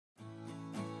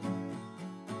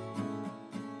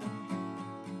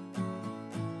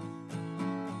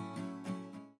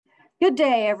Good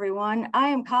day, everyone. I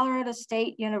am Colorado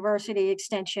State University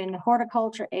Extension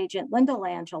Horticulture Agent Linda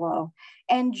Langelo,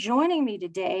 and joining me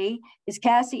today is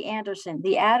Cassie Anderson,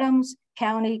 the Adams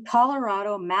County,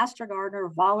 Colorado Master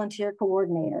Gardener Volunteer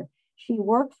Coordinator. She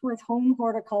works with home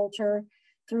horticulture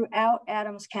throughout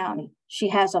Adams County. She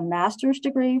has a master's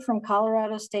degree from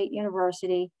Colorado State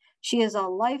University. She is a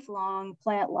lifelong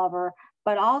plant lover,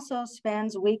 but also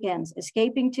spends weekends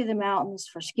escaping to the mountains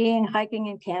for skiing, hiking,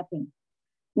 and camping.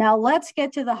 Now let's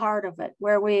get to the heart of it,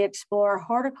 where we explore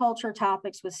horticulture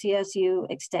topics with CSU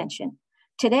Extension.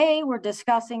 Today, we're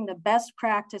discussing the best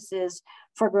practices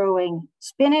for growing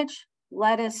spinach,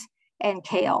 lettuce, and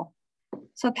kale.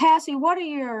 So Cassie, what are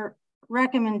your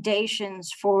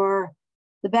recommendations for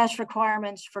the best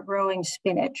requirements for growing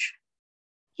spinach?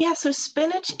 Yeah, so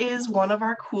spinach is one of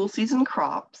our cool season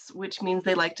crops, which means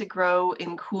they like to grow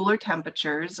in cooler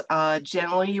temperatures.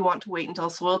 Generally, you want to wait until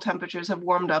soil temperatures have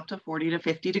warmed up to 40 to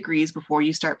 50 degrees before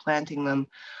you start planting them.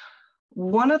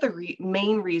 One of the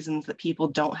main reasons that people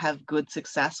don't have good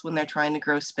success when they're trying to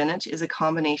grow spinach is a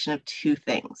combination of two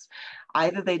things.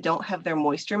 Either they don't have their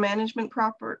moisture management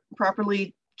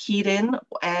properly keyed in,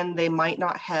 and they might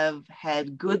not have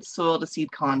had good soil to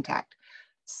seed contact.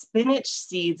 Spinach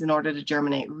seeds, in order to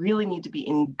germinate, really need to be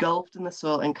engulfed in the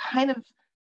soil and kind of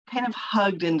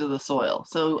hugged into the soil.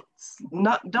 So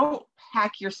don't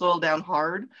pack your soil down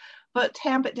hard, but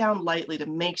tamp it down lightly to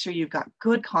make sure you've got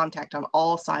good contact on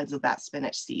all sides of that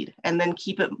spinach seed, and then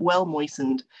keep it well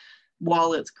moistened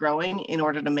while it's growing in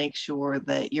order to make sure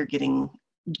that you're getting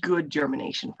good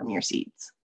germination from your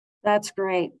seeds. That's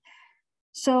great.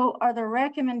 So are the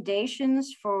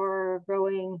recommendations for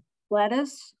growing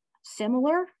lettuce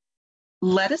similar?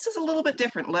 Lettuce is a little bit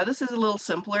different. Lettuce is a little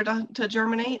simpler to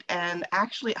germinate. And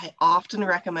actually, I often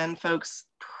recommend folks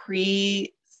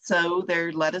pre-sow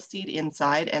their lettuce seed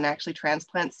inside and actually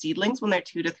transplant seedlings when they're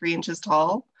 2 to 3 inches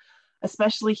tall,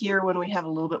 especially here when we have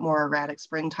a little bit more erratic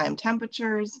springtime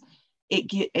temperatures.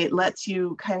 It lets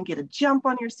you kind of get a jump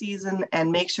on your season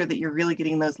and make sure that you're really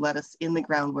getting those lettuce in the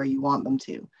ground where you want them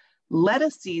to.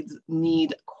 Lettuce seeds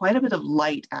need quite a bit of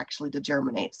light actually to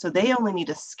germinate. So they only need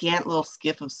a scant little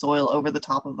skiff of soil over the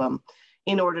top of them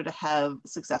in order to have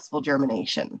successful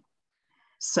germination.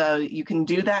 So you can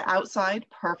do that outside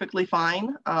perfectly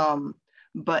fine.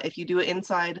 But if you do it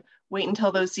inside, wait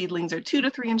until those seedlings are 2 to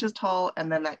 3 inches tall,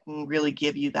 and then that can really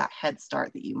give you that head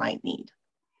start that you might need.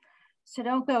 So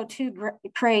don't go too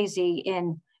crazy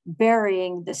in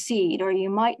burying the seed, or you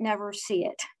might never see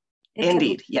it.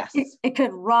 Indeed, yes. It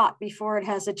could rot before it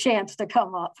has a chance to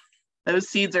come up. Those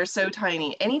seeds are so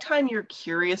tiny. Anytime you're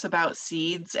curious about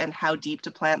seeds and how deep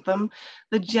to plant them,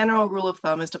 the general rule of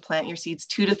thumb is to plant your seeds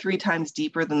 2 to 3 times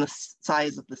deeper than the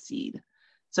size of the seed.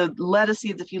 So lettuce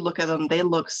seeds, if you look at them, they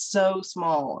look so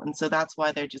small. And so that's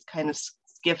why they're just kind of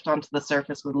skiffed onto the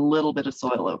surface with a little bit of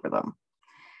soil over them.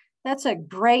 That's a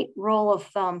great rule of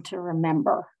thumb to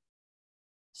remember.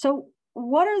 So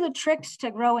what are the tricks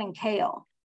to growing kale?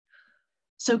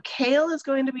 So kale is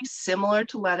going to be similar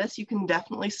to lettuce. You can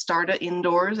definitely start it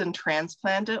indoors and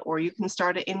transplant it, or you can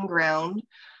start it in ground.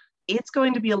 It's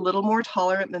going to be a little more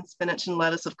tolerant than spinach and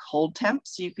lettuce of cold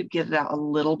temps, so you could get it out a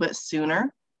little bit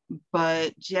sooner.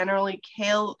 But generally,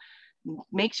 kale,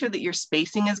 make sure that your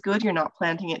spacing is good. You're not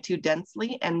planting it too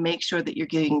densely, and make sure that you're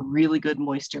getting really good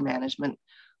moisture management,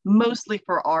 mostly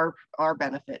for our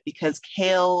benefit, because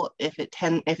kale, if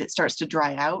it starts to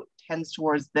dry out, tends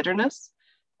towards bitterness.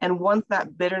 And once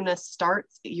that bitterness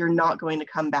starts, you're not going to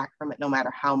come back from it no matter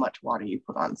how much water you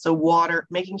put on. So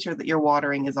making sure that your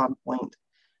watering is on point.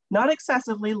 Not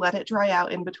excessively, let it dry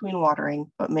out in between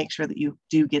watering, but make sure that you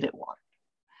do get it watered.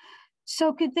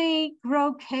 So could they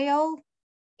grow kale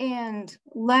and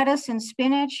lettuce and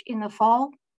spinach in the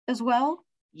fall as well?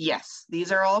 Yes,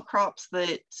 these are all crops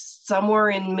that somewhere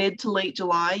in mid to late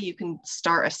July, you can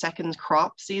start a second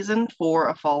crop season for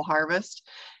a fall harvest.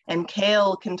 And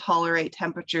kale can tolerate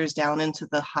temperatures down into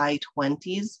the high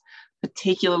 20s,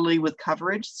 particularly with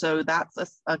coverage. So that's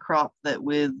a crop that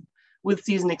with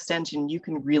season extension, you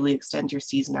can really extend your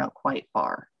season out quite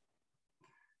far.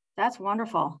 That's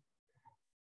wonderful.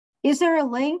 Is there a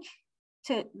link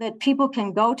that people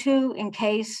can go to in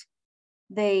case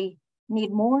they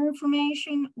need more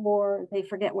information or they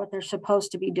forget what they're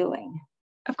supposed to be doing?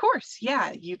 Of course,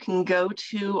 yeah. You can go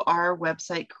to our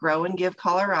website, Grow and Give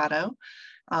Colorado.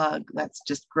 That's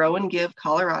just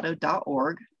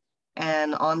growandgivecolorado.org.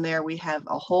 And on there, we have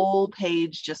a whole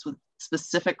page just with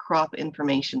specific crop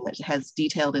information that has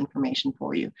detailed information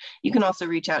for you. You can also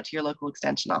reach out to your local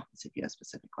extension office if you have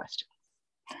specific questions.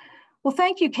 Well,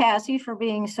 thank you, Cassie, for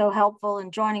being so helpful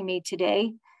and joining me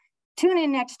today. Tune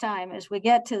in next time as we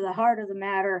get to the heart of the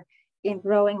matter in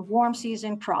growing warm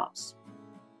season crops.